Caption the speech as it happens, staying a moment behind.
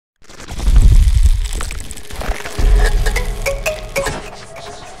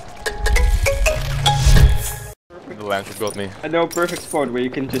you got me. I know a perfect spot where you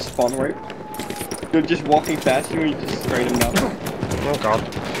can just spawn wipe. You're just walking past you and you just spray them down. Oh god.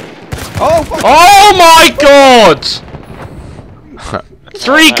 Oh fuck! Oh my god!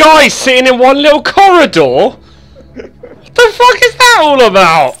 3 guys sitting in one little corridor? What the fuck is that all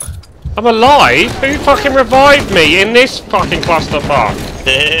about? I'm alive? Who fucking revived me in this fucking clusterfuck?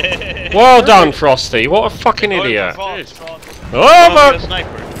 Well done, Frosty. What a fucking idiot. Oh my...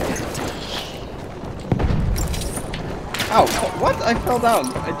 Ow, what? I fell down.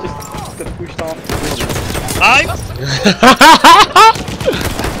 I just got pushed off.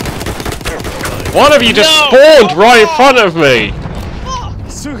 One of you just spawned right in front of me.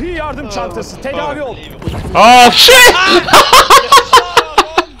 Sıhhi yardım çantası tedavi ol. Oh shit!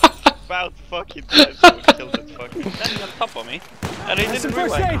 About to fucking die, so we killed that fucking. That's on top of me. And he didn't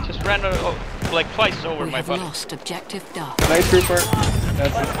realize. He just ran like twice over my body. Lost objective dark. Nice trooper.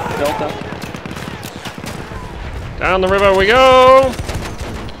 That's it. Delta. Down the river we go!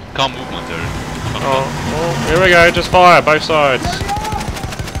 Can't move my turret. Oh, here we go, just fire, both sides.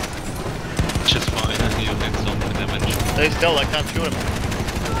 Just fine, and you hit some damage. Stay still, I can't shoot him.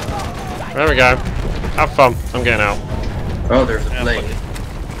 There we go. Have fun, I'm getting out. Oh, there's a plane.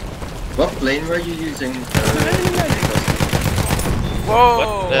 What plane were you using?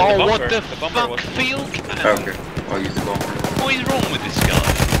 Whoa! The What the bomber fuck, field? Oh, okay, I'll use the bomber. What is wrong with this guy?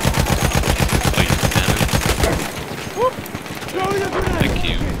 Oh, you damage. Thank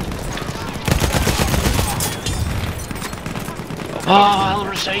you. Oh, I'll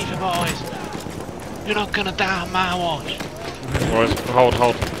receive you, boys. You're not gonna die on my watch. Boys, hold.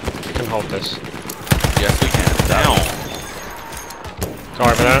 You can hold this. Yes, we can. Down.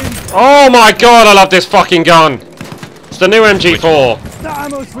 Sorry for that. Oh my god, I love this fucking gun! It's the new MG4.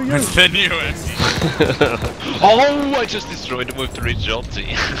 It's the new MG4. Oh, I just destroyed them with the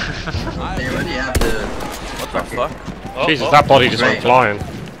Rijotti. They already have the... What the fuck? Oh, Jesus, that body just went flying.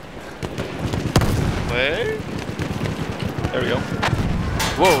 Wait. There we go.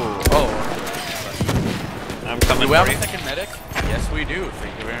 Whoa, oh. I'm coming. Do we have for a you. second medic? Yes, we do.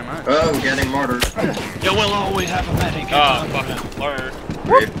 Thank you very much. Oh, getting mortared. You will always have a medic. Oh, fucking Lord.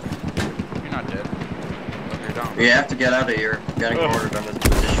 You're not dead. You're down. We have to get out of here. Getting mortared on this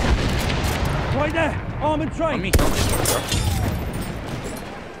position. Right there, armored train. We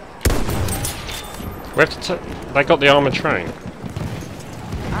have to they got the armored train.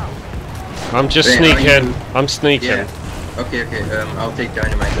 I'm just Wait, sneaking. I'm sneaking. Yeah. Okay, I'll take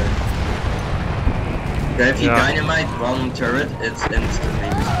dynamite then. Okay, if you dynamite one turret, it's instantly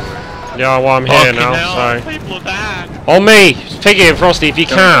restored. Yeah, well I'm here now, so... People are dying. On me! Piggy and Frosty if you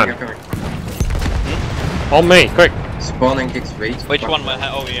can! Come here. On me, quick! Spawning kicks weight. Which one?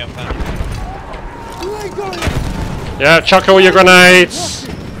 Oh yeah, found. Yeah, chuck all your grenades!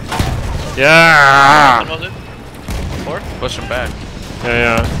 Yeah! What was it? 4? Push him back.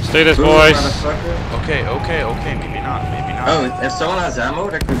 Yeah. Let's do this, Boom, boys. motherfucker. Okay, maybe not. Oh, if someone has ammo,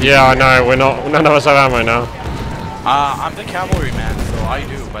 that could be... Yeah, I know, we're not... None of us have ammo now. I'm the cavalry man, so I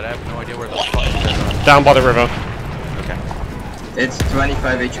do, but I have no idea where the fuck it is. Down by the river. Okay. It's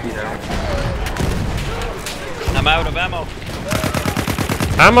 25 HP now. I'm out of ammo.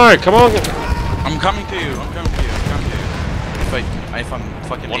 Ammo, come on! I'm coming to you. If I'm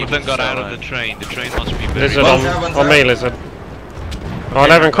fucking... One of them got out of the train. The train must be very... Lizard on me, Lizard. Oh,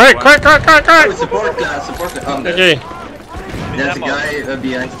 11, quick! Oh, support class. Oh, Thank you. there's a guy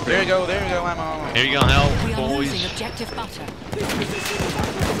behind the There you train. go, ammo. Here you go, help, We are boys. losing objective butter.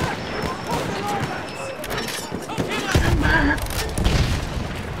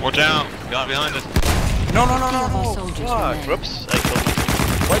 Watch out. Guy behind us. No. Our soldiers remain. Whoops, I killed him.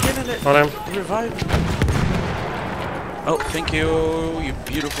 Why didn't it Hold him. revive me? Oh, thank you, you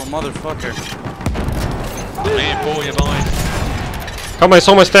beautiful motherfucker. I'm here for you, boys. Come on, it's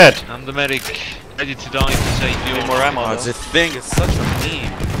almost dead. I'm the medic. Ready to die to save you. Need more ammo. Oh, this thing is such a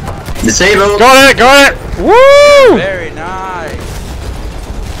meme. Disable! Got it! Woo! Very nice.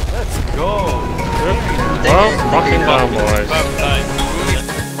 Let's go. Well, fucking done, boys.